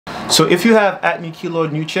So if you have Acne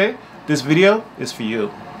Keloid Nuchae, this video is for you.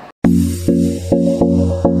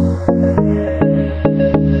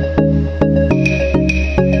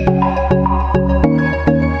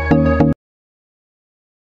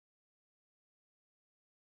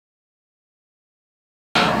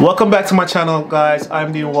 Welcome back to my channel, guys.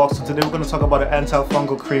 I'm Dean Walks, and today we're going to talk about an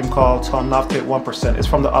antifungal cream called Monetized 1%. It's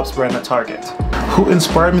from the Ups brand at Target. Who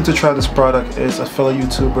inspired me to try this product is a fellow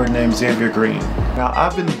YouTuber named Xavier Green. Now,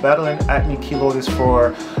 I've been battling acne keloids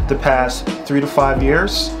for the past 3 to 5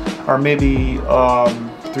 years, or maybe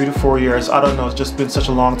 3 to 4 years. I don't know, it's just been such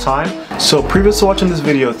a long time. So previous to watching this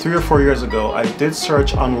video 3 or 4 years ago, I did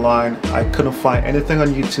search online. I couldn't find anything on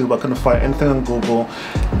YouTube, I couldn't find anything on Google,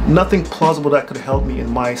 nothing plausible that could help me in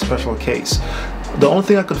my special case. The only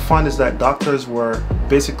thing I could find is that doctors were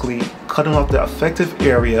basically cutting off the affected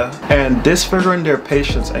area and disfiguring their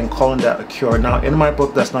patients and calling that a cure. Now, in my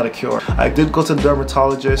book, that's not a cure. I did go to the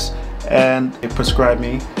dermatologist and they prescribed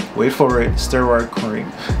me, wait for it, steroid cream.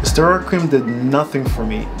 The steroid cream did nothing for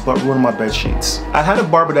me but ruin my bed sheets. I had a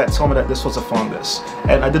barber that told me that this was a fungus,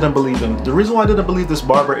 and I didn't believe him. The reason why I didn't believe this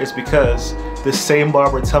barber is because this same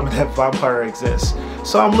barber told me that vampire exists.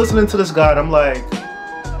 So I'm listening to this guy and I'm like,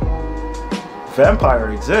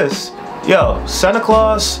 vampire exists? Yo, Santa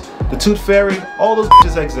Claus, the Tooth Fairy, all those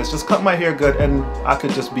bitches exist. Just cut my hair good and I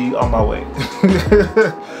could just be on my way.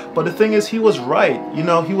 But the thing is, he was right. You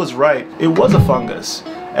know, he was right. It was a fungus.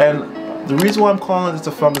 And the reason why I'm calling this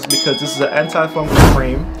a fungus is because this is an antifungal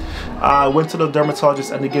cream. I went to the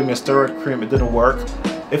dermatologist and they gave me a steroid cream. It didn't work.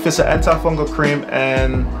 If it's an antifungal cream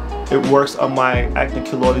and it works on my Acne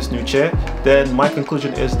Keloid Nuchae, then my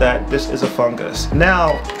conclusion is that this is a fungus.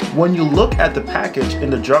 Now, when you look at the package in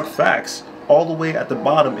the drug facts, all the way at the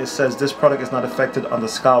bottom it says this product is not affected on the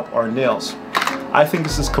scalp or nails. I think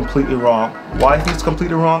this is completely wrong. Why I think it's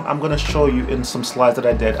completely wrong, I'm going to show you in some slides that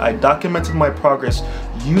I did. I documented my progress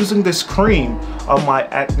using this cream on my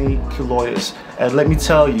acne keloids, and let me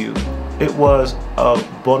tell you, it was a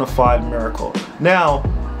bona fide miracle. Now,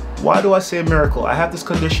 why do I say miracle? I have this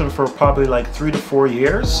condition for probably like 3 to 4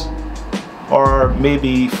 years, or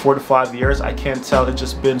maybe 4 to 5 years. I can't tell, it's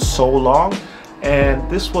just been so long. And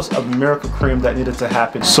this was a miracle cream that needed to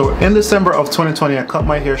happen. So in December of 2020, I cut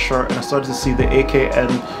my hair short and I started to see the AKN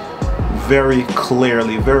very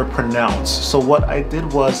clearly, very pronounced. So what I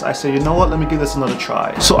did was I said, you know what, let me give this another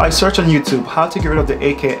try. So I searched on YouTube how to get rid of the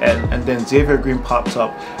AKN, and then Xavier Green popped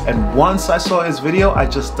up, and once I saw his video I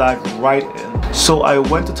just dived right in. So I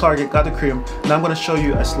went to Target, got the cream. Now I'm going to show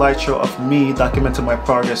you a slideshow of me documenting my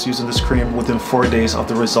progress using this cream within 4 days of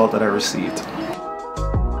the result that I received.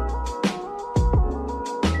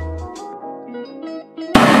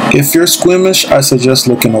 If you're squeamish, I suggest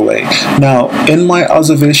looking away. Now, in my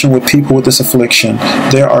observation with people with this affliction,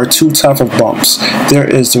 there are 2 types of bumps. There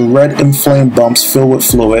is the red inflamed bumps filled with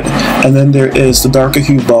fluid, and then there is the darker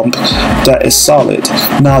hue bump that is solid.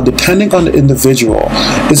 Now, depending on the individual,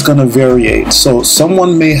 it's going to vary. So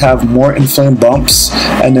someone may have more inflamed bumps,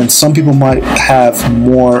 and then some people might have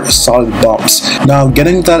more solid bumps. Now,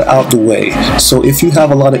 getting that out the way, so if you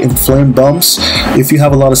have a lot of inflamed bumps, if you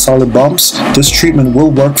have a lot of solid bumps, this treatment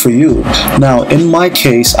will work for you. Now, in my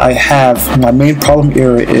case, I have, my main problem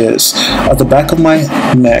area is at the back of my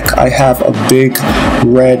neck. I have a big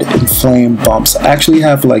red inflamed bumps. I actually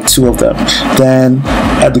have like 2 of them. Then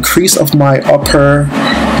at the crease of my upper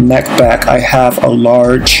neck back, I have a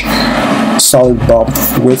large solid bump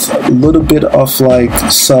with a little bit of like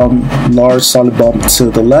some large solid bump to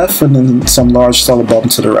the left and then some large solid bump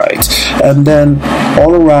to the right, and then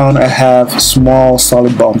all around I have small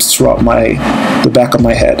solid bumps throughout the back of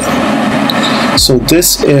my head. So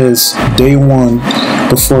this is day 1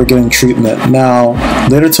 before getting treatment. Now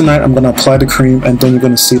later tonight I'm going to apply the cream, and then you're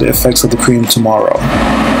going to see the effects of the cream tomorrow.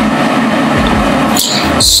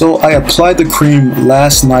 So I applied the cream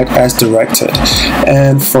last night as directed,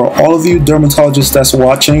 and for all of you dermatologists that's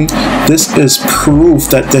watching, this is proof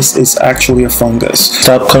that this is actually a fungus.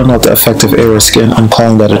 Stop cutting out the affected area of skin and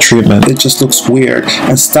calling that a treatment. It just looks weird.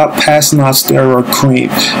 And stop passing out steroid cream.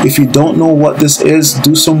 If you don't know what this is,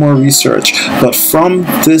 do some more research. But from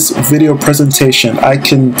this video presentation, I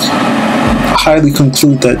can highly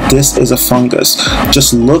conclude that this is a fungus.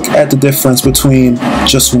 Just look at the difference between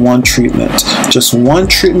just one treatment. Just one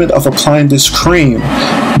treatment of applying this cream,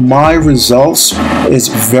 my results is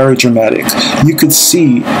very dramatic. You could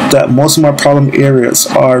see that most of my problem areas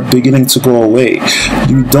are beginning to go away.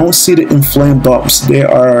 You don't see the inflamed bumps. They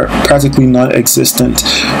are practically non-existent.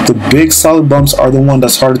 The big solid bumps are the one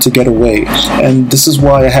that's harder to get away, and this is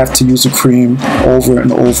why I have to use the cream over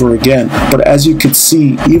and over again. But as you could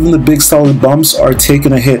see, even the big solid bumps are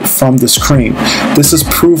taking a hit from this cream. This is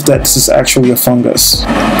proof that this is actually a fungus.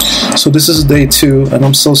 So this is day 2, and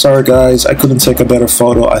I'm so sorry guys, I couldn't take a better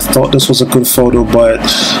photo. I thought this was a good photo, but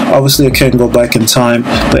obviously I can't go back in time.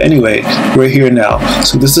 But anyway, we're here now.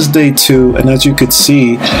 So this is day 2, and as you could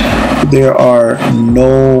see, there are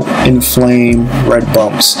no inflamed red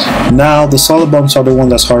bumps. Now the solid bumps are the one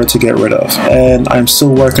that's harder to get rid of, and I'm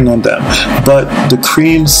still working on them, but the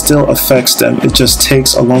cream still affects them. It just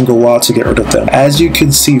takes a longer while to get rid of them. As you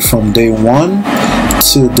can see, from day 1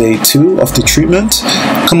 to day 2 of the treatment,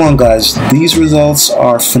 come on guys, these results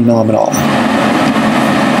are phenomenal.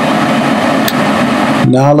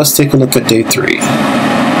 Now let's take a look at day 3.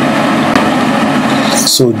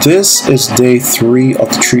 So this is day 3 of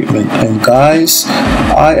the treatment, and guys,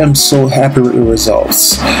 I am so happy with the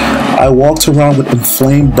results. I walked around with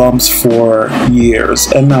inflamed bumps for years,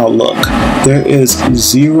 and now look, there is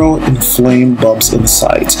 0 inflamed bumps in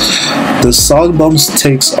sight. The solid bumps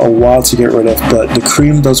takes a while to get rid of, but the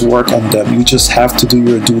cream does work on them. You just have to do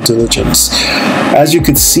your due diligence. As you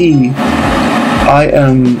can see, I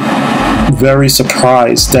am very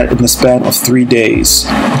surprised that in the span of 3 days,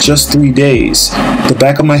 just 3 days, the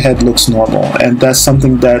back of my head looks normal, and that's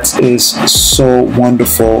something that is so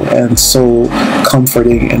wonderful and so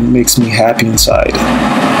comforting and makes me happy inside.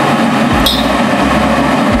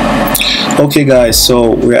 Okay guys,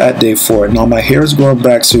 so we're at day 4. Now my hair is growing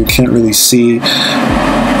back, so you can't really see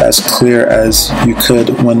as clear as you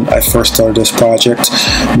could when I first started this project.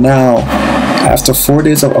 Now, after 4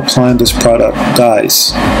 days of applying this product,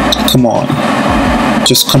 guys, come on,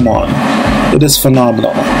 just come on, it is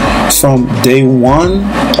phenomenal. From day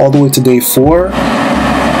 1 all the way to day 4,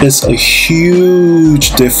 it's a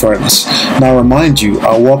huge difference. Now remind you,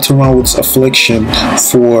 I walked around with this affliction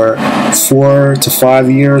for 4 to 5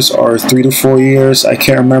 years or 3 to 4 years, I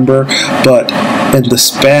can't remember, but in the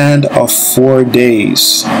span of 4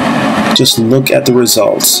 days, just look at the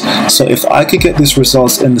results. So if I could get these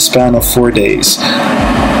results in the span of 4 days,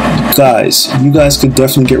 guys, you guys could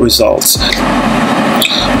definitely get results.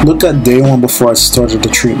 Look at day 1 before I started the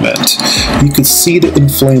treatment. You could see the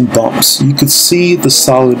inflamed bumps. You could see the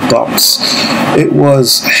solid bumps. It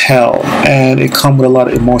was hell, and it comes with a lot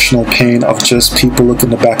of emotional pain of just people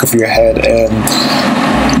looking in the back of your head and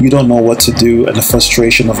you don't know what to do, and the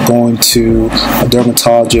frustration of going to a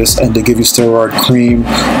dermatologist and they give you steroid cream,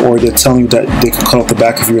 or they're telling you that they can cut off the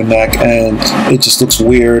back of your neck and it just looks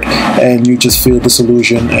weird and you just feel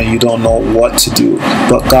disillusioned and you don't know what to do.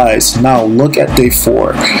 But guys, now look at day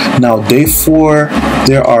 4. Now day 4,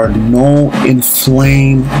 there are no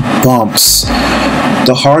inflamed bumps.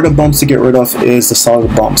 The harder bumps to get rid of is the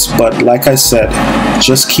solid bumps, but like I said,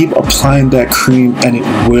 just keep applying that cream and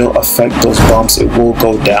it will affect those bumps. It will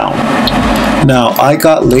go down. Now I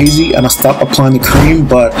got lazy and I stopped applying the cream,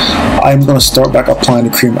 but I'm going to start back applying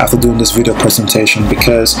the cream after doing this video presentation,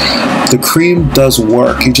 because the cream does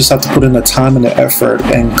work. You just have to put in the time and the effort.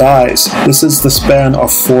 And guys, this is the span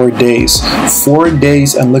of 4 days. 4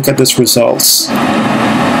 days, and look at this results.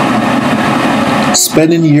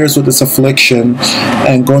 Spending years with this affliction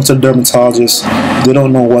and going to the dermatologist, they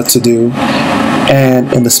don't know what to do,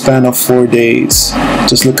 and in the span of 4 days,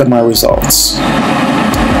 just look at my results.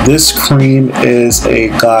 This cream is a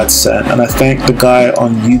godsend, and I thank the guy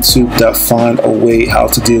on YouTube that found a way how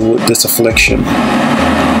to deal with this affliction.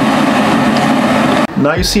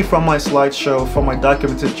 Now you see from my slideshow, from my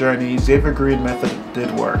documented journey, Xavier Green method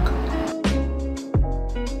did work.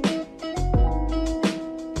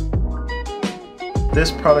 This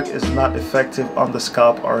product is not effective on the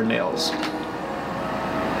scalp or nails.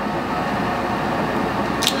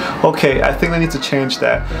 Okay, I think I need to change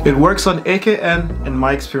that. It works on AKN in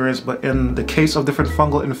my experience, but in the case of different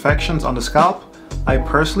fungal infections on the scalp, I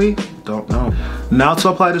personally don't know. Now to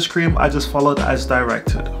apply this cream, I just followed as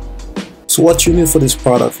directed. So what you need for this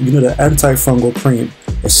product, you need an antifungal cream,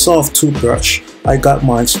 a soft toothbrush. I got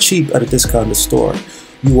mine cheap at a discounted store.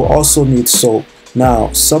 You will also need soap.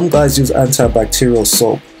 Now, some guys use antibacterial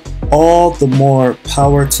soap. All the more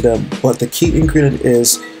power to them, but the key ingredient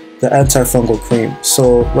is the antifungal cream.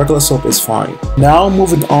 So regular soap is fine. Now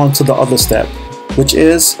moving on to the other step, which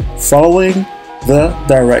is following the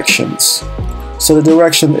directions. So the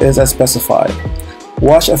direction is as specified.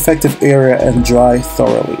 Wash affected area and dry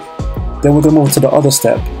thoroughly. Then we're going to move to the other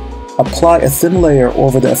step. Apply a thin layer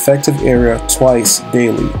over the affected area twice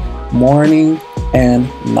daily, morning and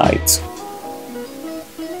night.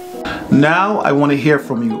 Now I want to hear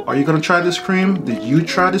from you. Are you going to try this cream? Did you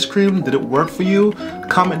try this cream? Did it work for you?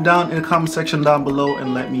 Comment down in the comment section down below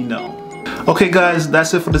and let me know. Okay guys,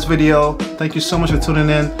 that's it for this video. Thank you so much for tuning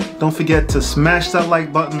in. Don't forget to smash that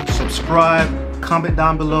like button, subscribe, comment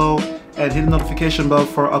down below, and hit the notification bell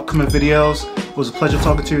for upcoming videos. It was a pleasure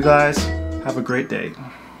talking to you guys. Have a great day.